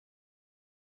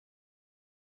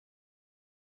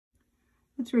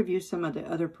Let's review some of the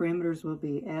other parameters we'll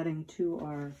be adding to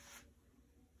our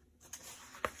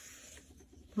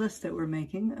list that we're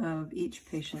making of each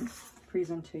patient's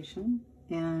presentation.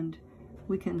 And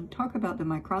we can talk about the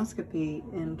microscopy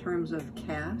in terms of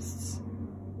casts,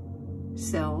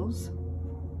 cells,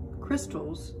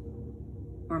 crystals,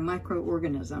 or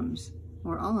microorganisms,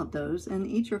 or all of those, and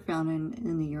each are found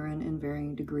in the urine in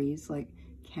varying degrees, like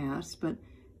casts, but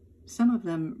some of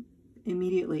them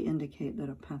immediately indicate that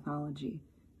a pathology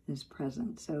is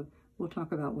present. So we'll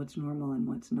talk about what's normal and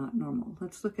what's not normal.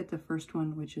 Let's look at the first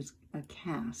one, which is a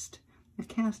cast. A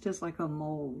cast is like a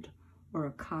mold or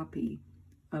a copy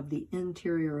of the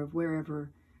interior of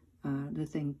wherever the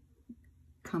thing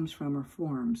comes from or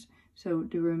forms. So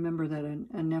do remember that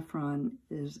a nephron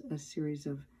is a series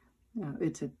of,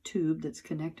 it's a tube that's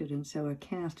connected, and so a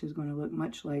cast is going to look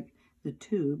much like the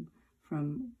tube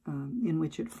from in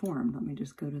which it formed. Let me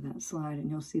just go to that slide, and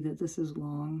you'll see that this is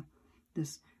long.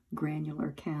 This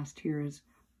granular cast here is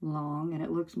long, and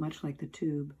it looks much like the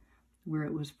tube where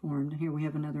it was formed. And here we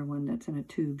have another one that's in a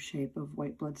tube shape of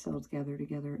white blood cells gathered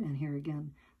together, and here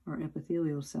again are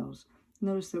epithelial cells.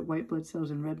 Notice that white blood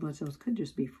cells and red blood cells could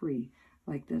just be free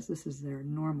like this. This is their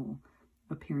normal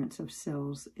appearance of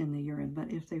cells in the urine,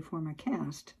 but if they form a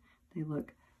cast, they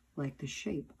look like the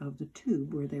shape of the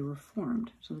tube where they were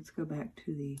formed. So let's go back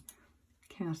to the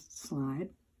cast slide.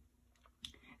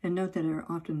 And note that they're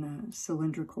often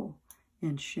cylindrical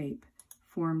in shape,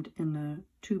 formed in the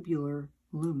tubular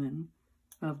lumen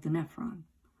of the nephron,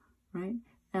 right?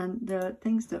 And the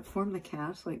things that form the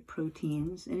cast, like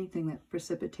proteins, anything that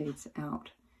precipitates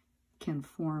out, can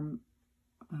form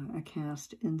a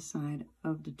cast inside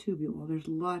of the tubule. There's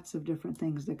lots of different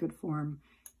things that could form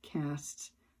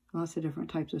casts, lots of different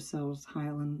types of cells,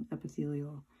 hyaline,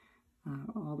 epithelial,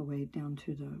 all the way down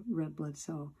to the red blood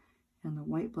cell and the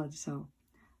white blood cell.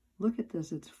 Look at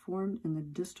this, it's formed in the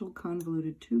distal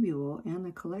convoluted tubule and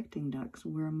the collecting ducts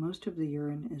where most of the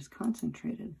urine is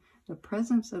concentrated. The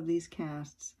presence of these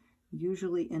casts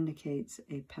usually indicates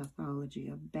a pathology,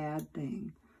 a bad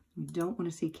thing. We don't want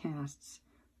to see casts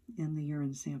in the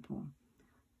urine sample.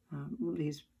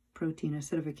 These protein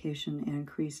acidification and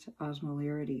increased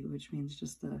osmolarity, which means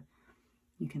just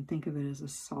you can think of it as a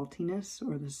saltiness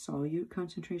or the solute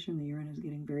concentration. The urine is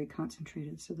getting very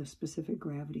concentrated, so the specific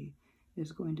gravity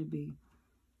is going to be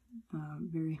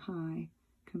very high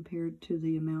compared to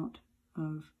the amount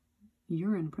of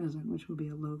urine present, which will be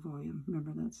a low volume.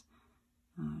 Remember, that's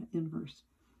inverse.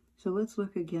 So let's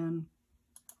look again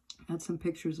at some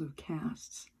pictures of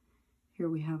casts. Here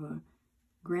we have a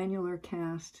granular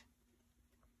cast,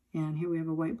 and here we have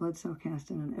a white blood cell cast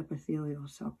and an epithelial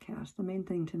cell cast. The main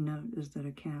thing to note is that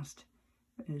a cast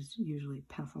is usually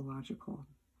pathological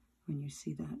when you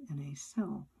see that in a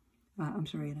cell.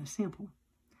 In a sample.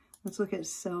 Let's look at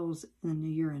cells in the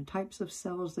urine. Types of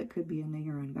cells that could be in the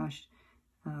urine. Gosh,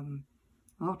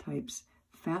 all types.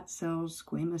 Fat cells,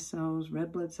 squamous cells,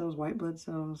 red blood cells, white blood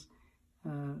cells.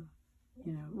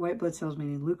 White blood cells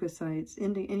meaning leukocytes.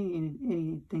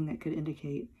 Anything that could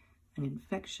indicate an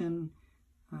infection.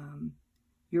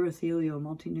 Urothelial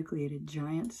multinucleated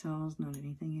giant cells. Not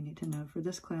anything you need to know for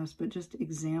this class, but just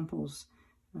examples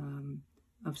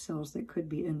of cells that could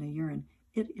be in the urine.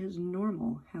 It is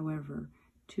normal, however,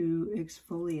 to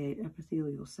exfoliate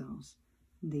epithelial cells,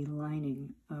 the lining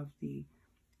of the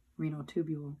renal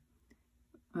tubule,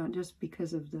 just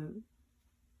because of the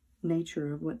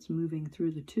nature of what's moving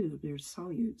through the tube. There's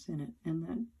solutes in it, and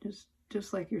that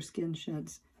just like your skin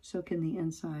sheds, so can the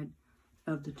inside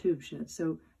of the tube shed.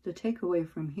 So the takeaway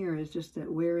from here is just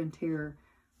that wear and tear,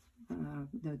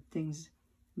 the things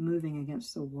moving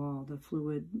against the wall, the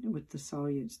fluid with the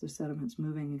solutes, the sediments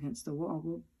moving against the wall,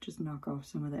 will just knock off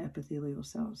some of the epithelial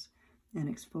cells and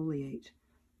exfoliate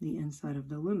the inside of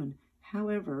the lumen.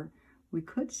 However, we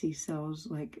could see cells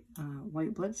like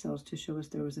white blood cells to show us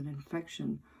there was an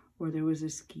infection or there was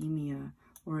ischemia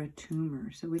or a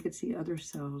tumor. So we could see other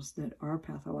cells that are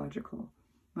pathological,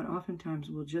 but oftentimes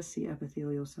we'll just see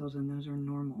epithelial cells, and those are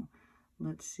normal.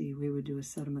 Let's see, we would do a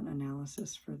sediment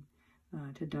analysis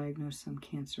to diagnose some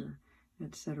cancer,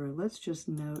 etc. Let's just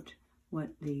note what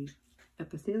the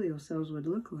epithelial cells would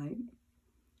look like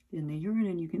in the urine,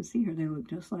 and you can see here they look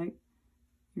just like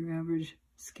your average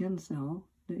skin cell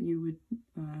that you would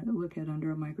look at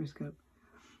under a microscope.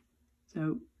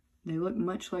 So they look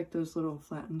much like those little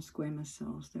flattened squamous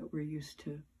cells that we're used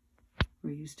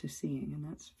to seeing, and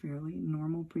that's fairly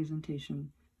normal presentation,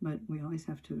 but we always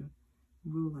have to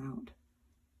rule out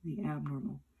the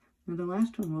abnormal. Now the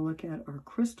last one we'll look at are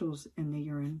crystals in the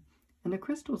urine, and the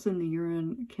crystals in the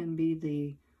urine can be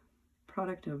the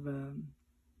product of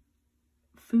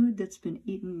food that's been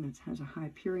eaten that has a high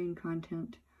purine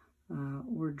content,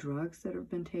 or drugs that have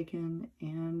been taken,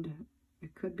 and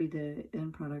it could be the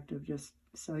end product of just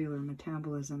cellular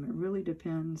metabolism. It really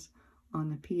depends on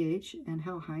the pH and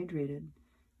how hydrated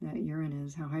that urine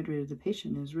is, how hydrated the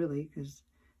patient is, really, because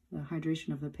the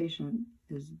hydration of the patient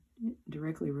is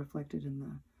directly reflected in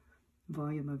the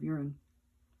volume of urine.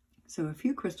 So a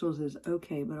few crystals is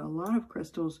okay, but a lot of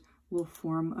crystals will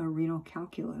form a renal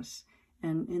calculus.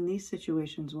 And in these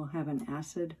situations, we'll have an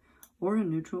acid or a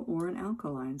neutral or an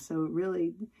alkaline. So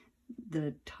really,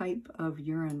 the type of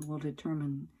urine will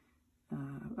determine,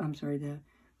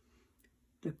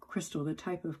 the crystal, the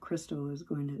type of crystal is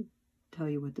going to tell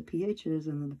you what the pH is,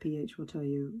 and then the pH will tell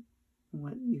you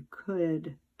what you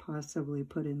could possibly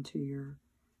put into your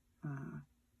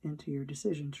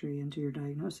decision tree, into your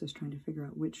diagnosis, trying to figure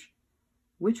out which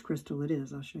crystal it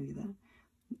is. I'll show you that.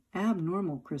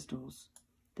 Abnormal crystals,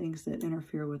 things that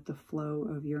interfere with the flow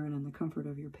of urine and the comfort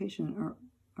of your patient,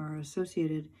 are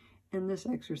associated in this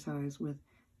exercise with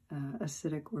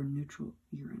acidic or neutral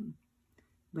urine.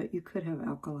 But you could have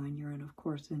alkaline urine, of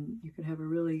course, and you could have a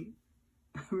really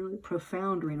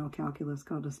profound renal calculus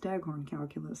called a Staghorn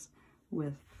calculus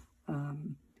with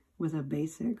a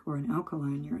basic or an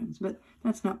alkaline urine. But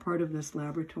that's not part of this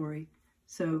laboratory,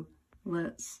 so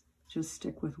let's just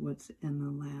stick with what's in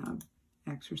the lab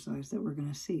exercise that we're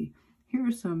going to see. Here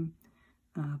are some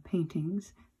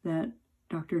paintings that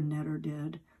Dr. Netter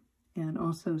did, and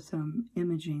also some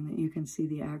imaging that you can see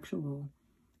the actual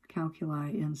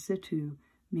calculi in situ,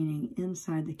 meaning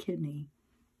inside the kidney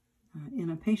in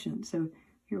a patient. So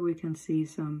here we can see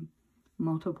some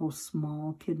multiple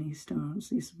small kidney stones,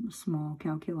 these small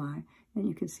calculi, and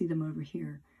you can see them over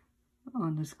here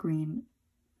on the screen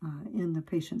in the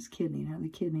patient's kidney. Now the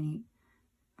kidney,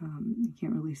 you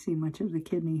can't really see much of the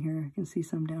kidney here. I can see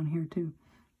some down here too.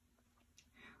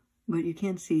 But you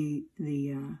can see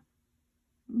the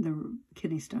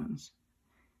kidney stones.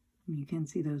 You can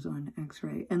see those on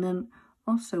x-ray. And then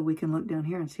also we can look down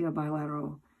here and see a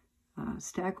bilateral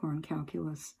Staghorn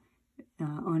calculus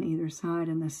on either side.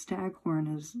 And the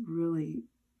Staghorn is really,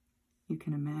 you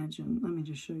can imagine, let me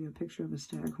just show you a picture of a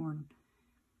Staghorn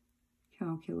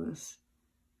calculus.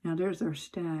 Now there's our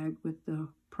stag with the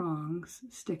prongs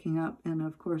sticking up, and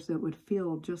of course it would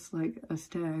feel just like a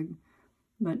stag,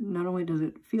 but not only does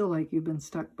it feel like you've been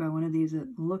stuck by one of these, it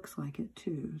looks like it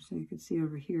too. So you can see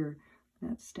over here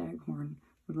that Staghorn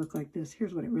would look like this.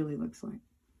 Here's what it really looks like.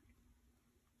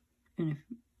 And if,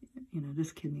 you know,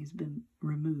 this kidney's been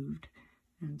removed,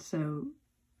 and so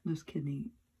this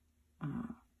kidney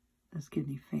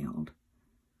failed.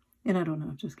 And I don't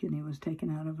know if this kidney was taken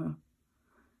out of a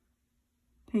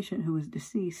patient who was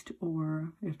deceased,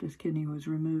 or if this kidney was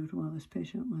removed while this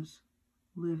patient was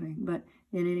living. But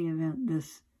in any event,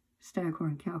 this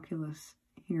Staghorn calculus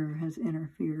here has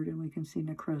interfered, and we can see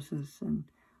necrosis and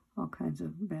all kinds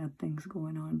of bad things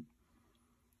going on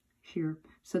here.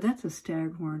 So that's a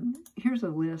Staghorn. Here's a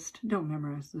list. Don't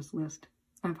memorize this list.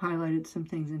 I've highlighted some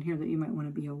things in here that you might want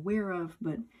to be aware of,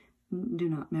 but do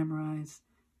not memorize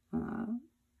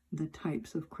the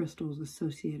types of crystals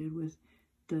associated with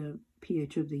the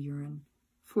pH of the urine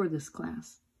for this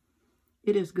class.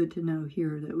 It is good to know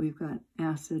here that we've got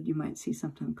acid. You might see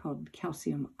something called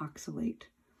calcium oxalate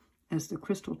as the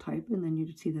crystal type, and then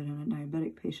you'd see that in a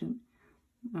diabetic patient,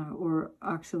 or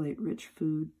oxalate-rich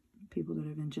food, people that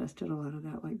have ingested a lot of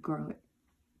that, like garlic.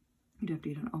 You'd have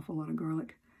to eat an awful lot of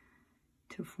garlic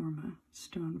to form a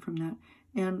stone from that.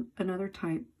 And another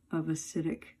type of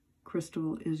acidic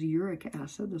crystal is uric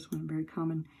acid, this one very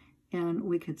common, and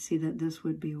we could see that this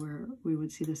would be where we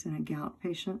would see this in a gout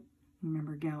patient.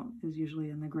 Remember, gout is usually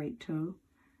in the great toe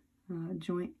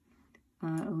joint,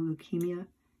 leukemia,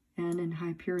 and in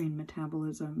high purine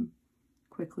metabolism,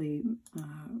 quickly,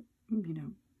 you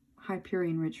know, high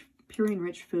purine-rich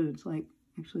foods, like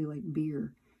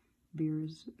beer. Beer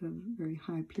is a very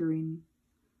high purine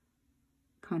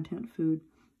content food,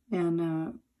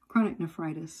 and chronic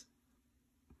nephritis,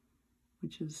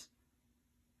 which has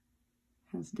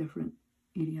different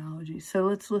etiologies. So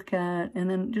let's look at, and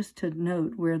then just to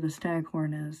note where the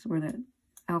Staghorn is, where that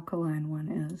alkaline one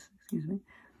is, excuse me,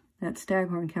 that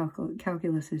Staghorn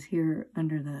calculus is here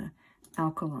under the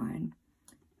alkaline.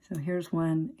 So here's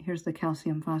one, here's the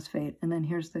calcium phosphate, and then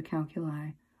here's the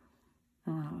calculi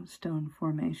stone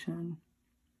formation.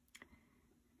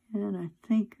 And I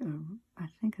think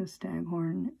a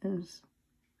Staghorn is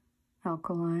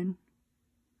alkaline.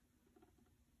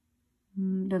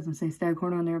 Doesn't say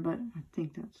Staghorn on there, but I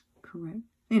think that's correct.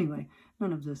 Anyway,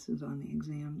 none of this is on the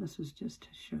exam. This is just to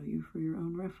show you for your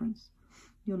own reference.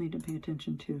 You'll need to pay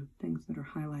attention to things that are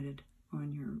highlighted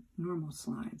on your normal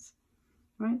slides.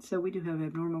 right? So we do have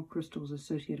abnormal crystals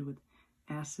associated with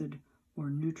acid or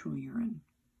neutral urine.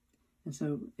 And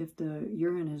so if the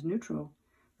urine is neutral,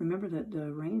 remember that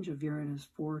the range of urine is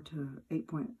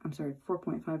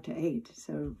 4.5 to 8.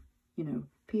 So, you know,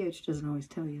 pH doesn't always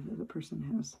tell you that the person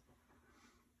has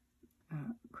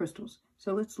crystals.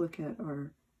 So let's look at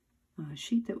our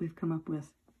sheet that we've come up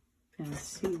with and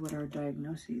see what our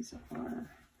diagnoses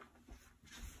are.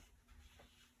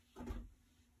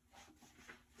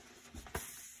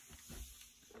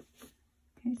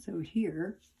 Okay, so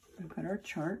here we've got our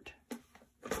chart,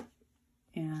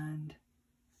 and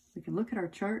we can look at our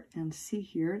chart and see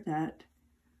here that,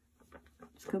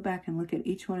 let's go back and look at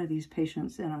each one of these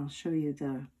patients, and I'll show you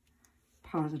the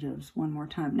positives one more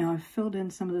time. Now I've filled in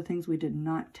some of the things we did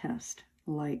not test,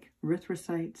 like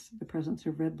erythrocytes, the presence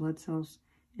of red blood cells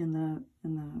in the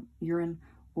urine,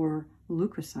 or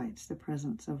leukocytes, the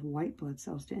presence of white blood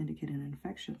cells to indicate an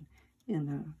infection in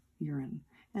the urine.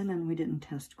 And then we didn't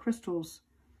test crystals,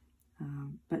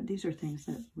 but these are things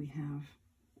that we have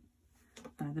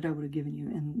that I would have given you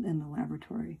in the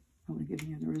laboratory. I would have given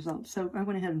you the results. So I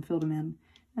went ahead and filled them in,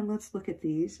 and let's look at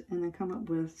these and then come up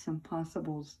with some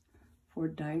possibles for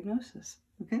diagnosis.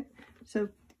 Okay, so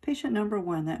patient number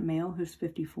 1, that male who's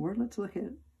 54, let's look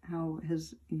at how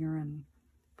his urine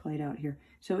played out here.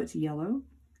 So it's yellow,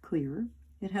 clear.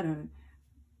 It had a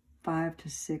 5 to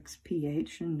 6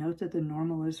 pH, and note that the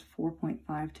normal is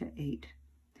 4.5 to 8.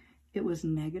 It was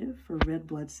negative for red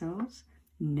blood cells,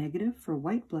 negative for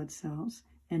white blood cells,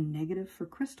 and negative for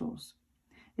crystals.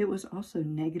 It was also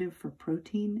negative for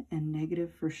protein and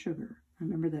negative for sugar.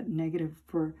 Remember that negative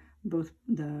for both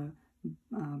the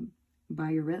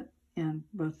Biuret and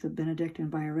both the Benedict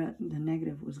and Biuret, the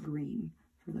negative was green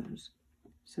for those.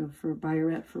 So for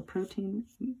Biuret for protein,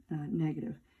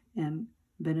 negative, and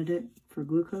Benedict for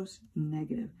glucose,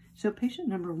 negative. So patient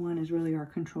number 1 is really our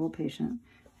control patient,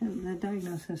 and the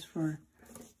diagnosis for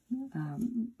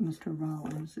Mr.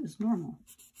 Rollins is normal.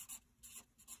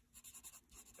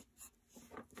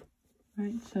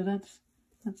 Right, so that's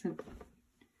a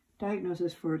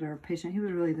diagnosis for our patient. He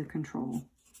was really the control,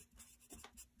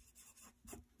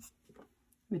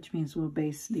 which means we'll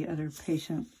base the other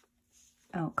patient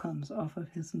outcomes off of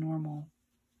his normal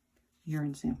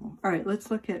urine sample. All right,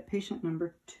 let's look at patient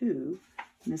number 2,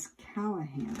 Miss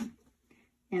Callahan.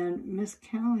 And Miss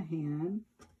Callahan,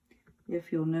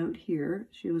 if you'll note here,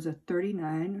 she was a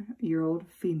 39-year-old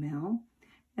female,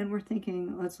 and we're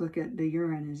thinking, let's look at the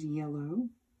urine is yellow.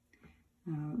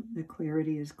 The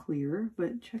clarity is clear,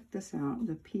 but check this out.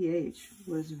 The pH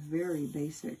was very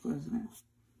basic, wasn't it?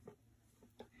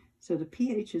 So the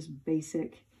pH is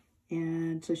basic,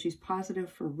 and so she's positive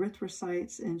for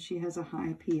erythrocytes, and she has a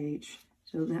high pH.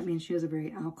 So that means she has a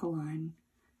very alkaline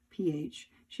pH.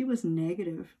 She was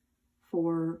negative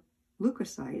for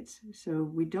leukocytes. So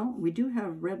we do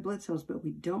have red blood cells, but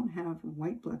we don't have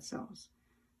white blood cells,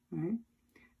 right?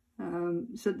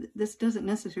 So this doesn't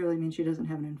necessarily mean she doesn't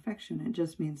have an infection. It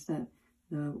just means that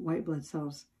the white blood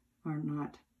cells are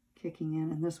not kicking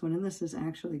in this one. And this is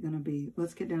actually going to be,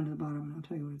 let's get down to the bottom and I'll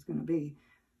tell you what it's going to be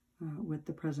with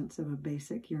the presence of a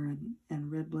basic urine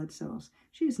and red blood cells.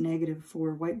 She's negative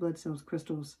for white blood cells,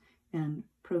 crystals, and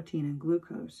protein and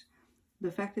glucose.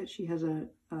 The fact that she has a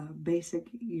basic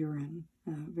urine,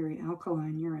 very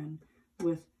alkaline urine,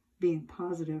 with being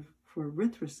positive for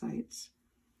erythrocytes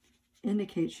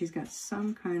indicates she's got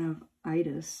some kind of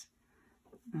itis,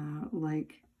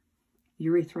 like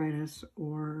urethritis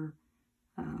or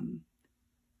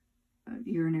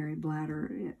urinary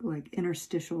bladder, like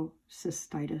interstitial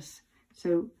cystitis.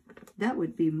 So that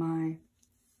would be my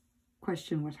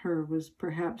question with her, was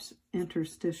perhaps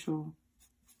interstitial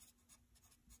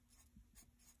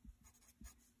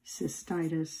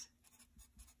cystitis,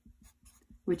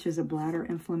 which is a bladder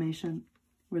inflammation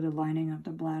where the lining of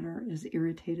the bladder is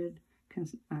irritated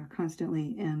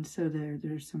constantly, and so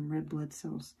there's some red blood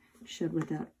cells shed with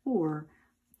that. Or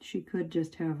she could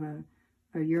just have a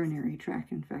urinary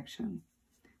tract infection.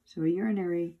 So a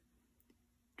urinary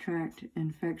tract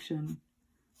infection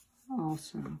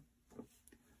also,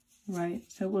 right?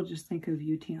 So we'll just think of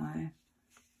UTI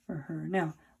for her.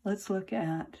 Now, let's look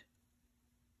at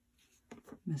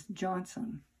Miss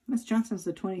Johnson. Miss Johnson's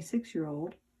the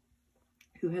 26-year-old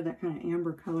who had that kind of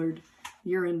amber-colored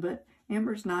urine, but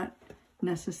amber's not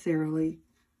necessarily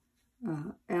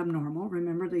abnormal.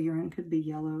 Remember, the urine could be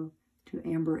yellow to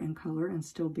amber in color and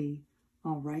still be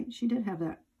all right. She did have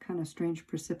that kind of strange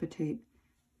precipitate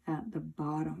at the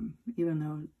bottom. Even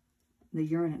though the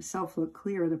urine itself looked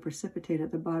clear, the precipitate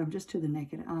at the bottom, just to the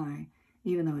naked eye,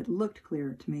 even though it looked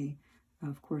clear to me,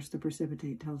 of course, the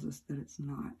precipitate tells us that it's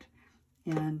not.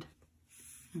 And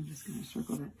I'm just going to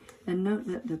circle that. And note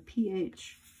that the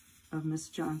pH of Miss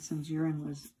Johnson's urine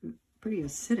was pretty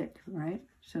acidic, right?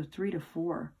 So 3 to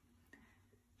 4.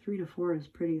 3 to 4 is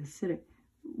pretty acidic.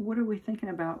 What are we thinking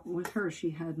about with her? She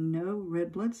had no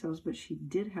red blood cells, but she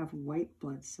did have white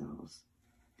blood cells.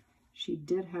 She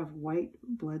did have white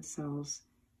blood cells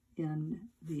in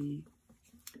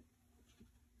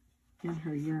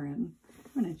her urine.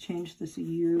 I'm going to change this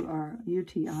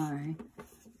UTI.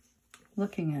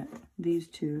 Looking at these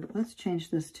two, let's change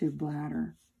this to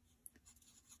bladder,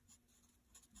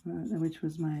 which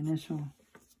was my initial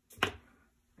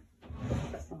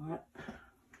thought.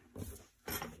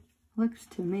 Looks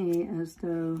to me as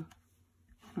though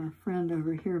our friend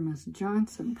over here, Miss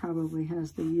Johnson, probably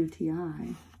has the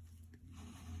UTI,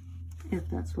 if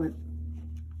that's what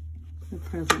the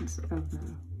presence of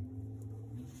the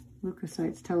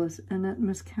leukocytes tell us, and that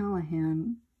Miss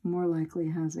Callahan more likely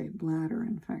has a bladder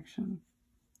infection,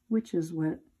 which is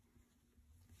what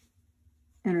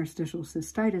interstitial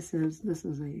cystitis is. This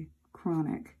is a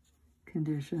chronic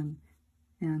condition,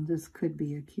 and this could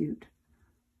be acute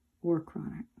or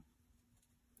chronic,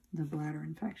 the bladder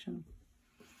infection.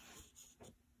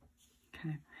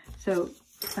 Okay, so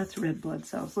that's red blood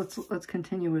cells. Let's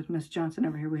continue with Miss Johnson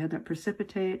over here. We had that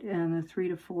precipitate and the 3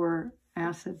 to 4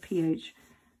 acid pH.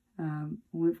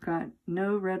 We've got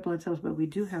no red blood cells, but we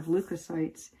do have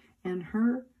leukocytes, and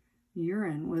her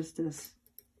urine was this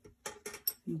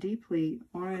deeply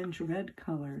orange-red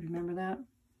color. Remember that?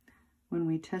 When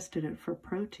we tested it for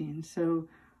protein. So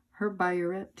her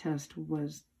biuret test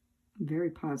was very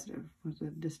positive, was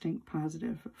a distinct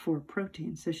positive for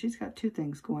protein. So she's got two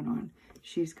things going on.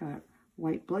 She's got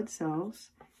white blood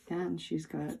cells, and she's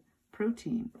got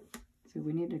protein. So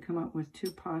we need to come up with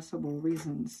two possible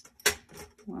reasons.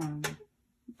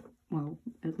 Well,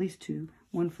 at least two,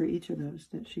 one for each of those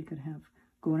that she could have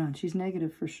going on. She's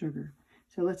negative for sugar.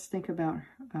 So let's think about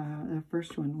the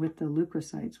first one with the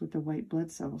leukocytes, with the white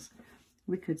blood cells.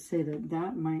 We could say that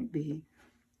that might be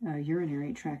a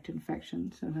urinary tract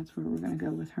infection. So that's where we're going to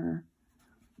go with her.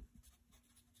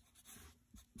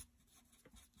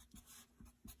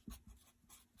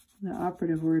 The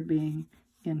operative word being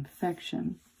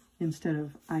infection instead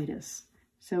of itis.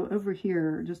 So over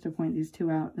here, just to point these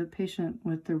two out, the patient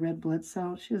with the red blood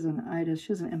cell, she has an itis, she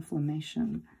has an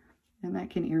inflammation, and that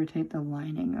can irritate the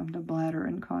lining of the bladder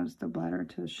and cause the bladder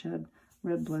to shed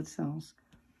red blood cells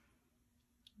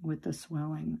with the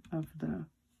swelling of the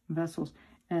vessels.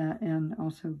 And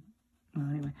also, well,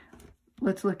 anyway,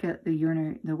 let's look at the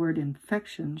urinary. The word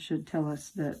infection should tell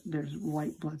us that there's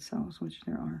white blood cells, which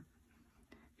there are.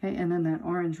 Okay, and then that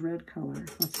orange-red color,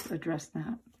 let's address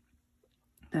that.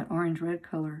 That orange-red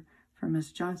color for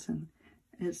Miss Johnson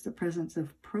is the presence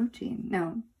of protein.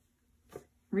 Now,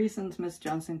 reasons Miss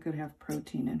Johnson could have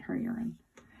protein in her urine.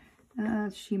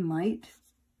 She might.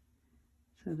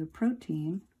 So the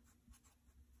protein,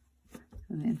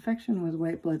 so the infection was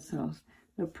white blood cells.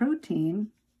 The protein,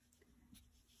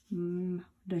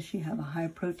 does she have a high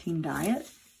protein diet,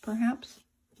 perhaps?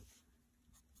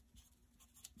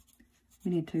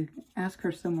 We need to ask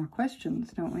her some more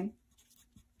questions, don't we?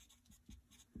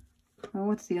 Well,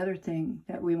 what's the other thing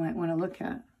that we might want to look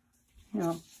at? You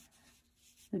know,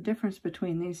 the difference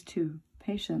between these two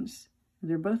patients,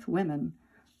 they're both women.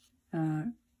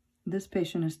 This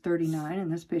patient is 39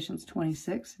 and this patient's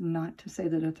 26. Not to say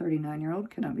that a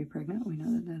 39-year-old cannot be pregnant. We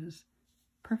know that that is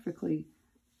perfectly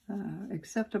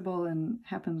acceptable and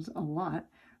happens a lot.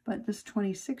 But this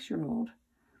 26-year-old,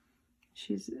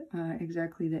 she's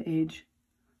exactly the age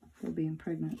for being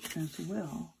pregnant as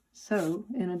well. So,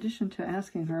 in addition to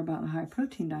asking her about a high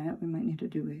protein diet, we might need to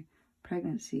do a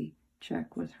pregnancy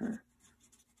check with her.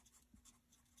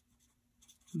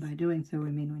 By doing so,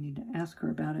 we mean we need to ask her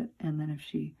about it, and then if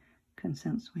she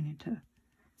consents, we need to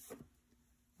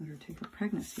let her take a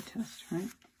pregnancy test, right?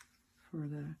 For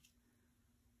the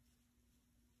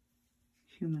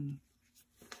human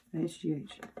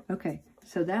HGH. Okay,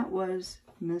 so that was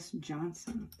Miss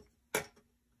Johnson.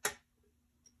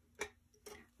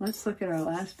 Let's look at our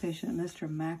last patient, Mr.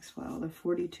 Maxwell, the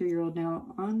 42-year-old.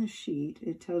 Now, on the sheet,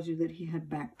 it tells you that he had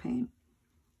back pain.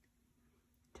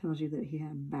 It tells you that he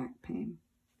had back pain.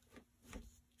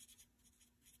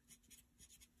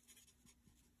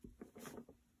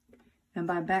 And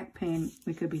by back pain,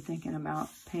 we could be thinking about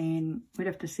pain. We'd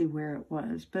have to see where it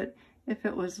was. But if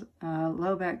it was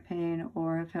low back pain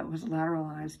or if it was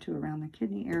lateralized to around the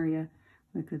kidney area,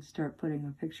 we could start putting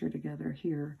a picture together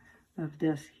here of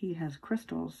this. He has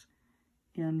crystals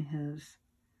in his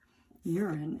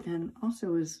urine, and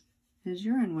also his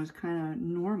urine was kind of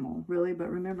normal, really,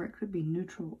 but remember, it could be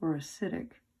neutral or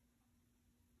acidic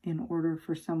in order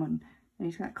for someone, and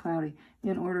he's got cloudy,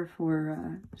 in order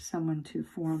for someone to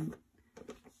form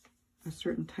a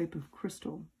certain type of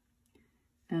crystal.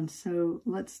 And so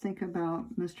let's think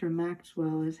about Mr.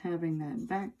 Maxwell as having that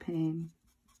back pain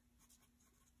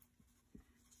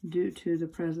due to the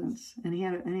presence, and he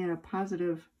had a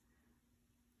positive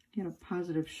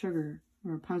sugar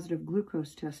or a positive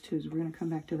glucose test too. So we're going to come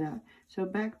back to that. So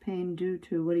back pain due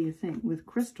to, what do you think? With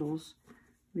crystals,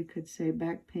 we could say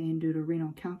back pain due to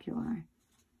renal calculi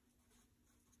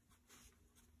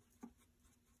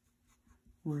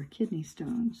or kidney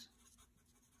stones.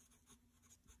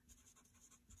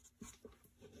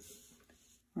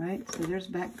 Right? So there's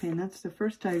back pain. That's the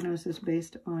first diagnosis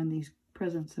based on the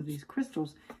presence of these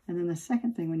crystals. And then the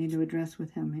second thing we need to address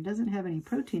with him, he doesn't have any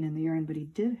protein in the urine, but he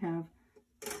did have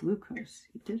glucose.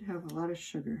 He did have a lot of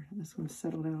sugar. This one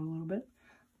settled out a little bit.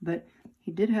 But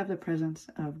he did have the presence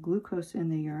of glucose in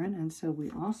the urine, and so we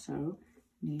also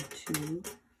need to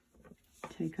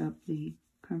take up the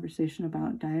conversation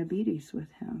about diabetes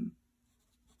with him.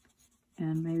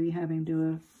 And maybe have him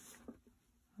do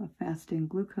a fasting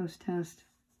glucose test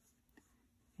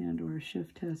and or a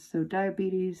shift test. So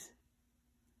diabetes,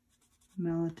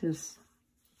 mellitus,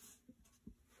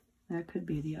 that could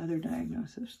be the other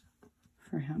diagnosis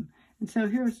for him. And so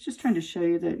here it's just trying to show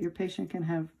you that your patient can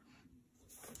have,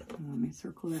 let me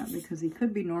circle that, because he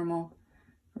could be normal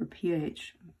or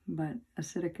pH, but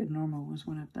acidic and normal was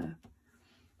one of the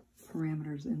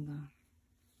parameters in the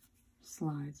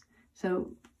slides. So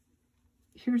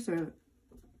here's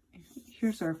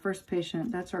our first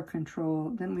patient. That's our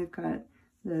control. Then we've got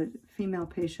the female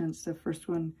patients. The first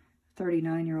one,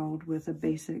 39-year-old with a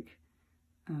basic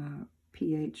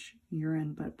pH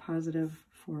urine, but positive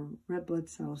for red blood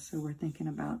cells. So we're thinking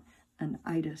about an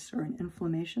itis or an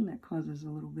inflammation that causes a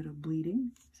little bit of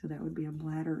bleeding. So that would be a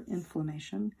bladder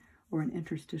inflammation or an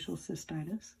interstitial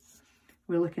cystitis.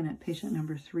 We're looking at patient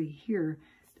number 3 here.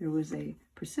 There was a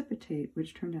precipitate,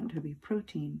 which turned out to be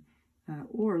protein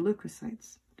or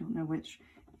leukocytes, don't know which.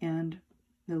 And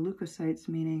the leukocytes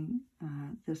meaning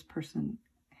this person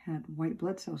had white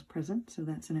blood cells present, so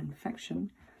that's an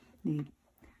infection. The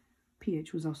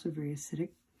pH was also very acidic.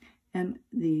 And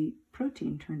the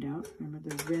protein turned out, remember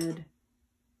the red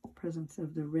presence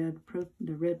of the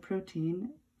red protein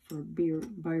for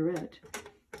Biuret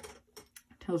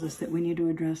tells us that we need to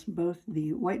address both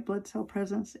the white blood cell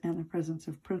presence and the presence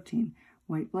of protein.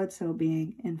 White blood cell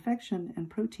being infection and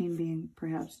protein being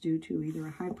perhaps due to either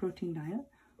a high protein diet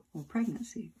or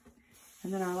pregnancy.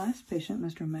 And then our last patient,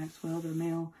 Mr. Maxwell, the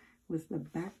male with the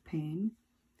back pain,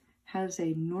 has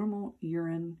a normal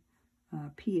urine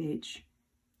pH,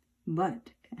 but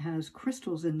has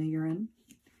crystals in the urine,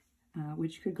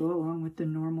 which could go along with the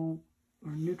normal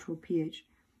or neutral pH.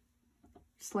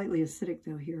 Slightly acidic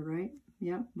though here, right?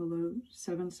 Yeah, below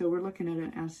 7. So we're looking at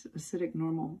an acidic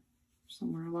normal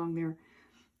somewhere along there.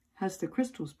 Has the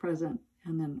crystals present,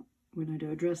 and then we're going to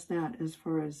address that as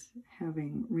far as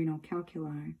having renal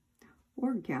calculi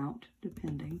or gout,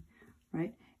 depending,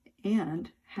 right?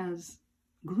 And has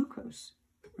glucose,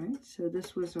 right? So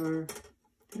this was our,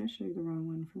 did I show you the wrong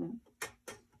one for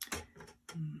that?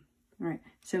 All right,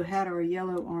 so had our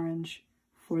yellow-orange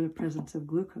for the presence of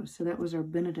glucose. So that was our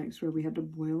Benedict's where we had to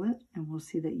boil it, and we'll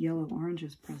see that yellow-orange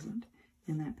is present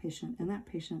in that patient. And that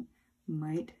patient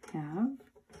might have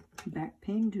back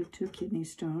pain due to kidney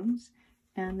stones.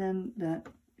 And then that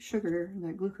sugar,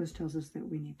 that glucose tells us that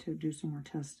we need to do some more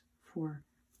tests for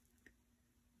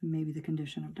maybe the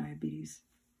condition of diabetes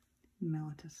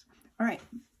mellitus. All right,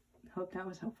 hope that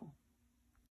was helpful.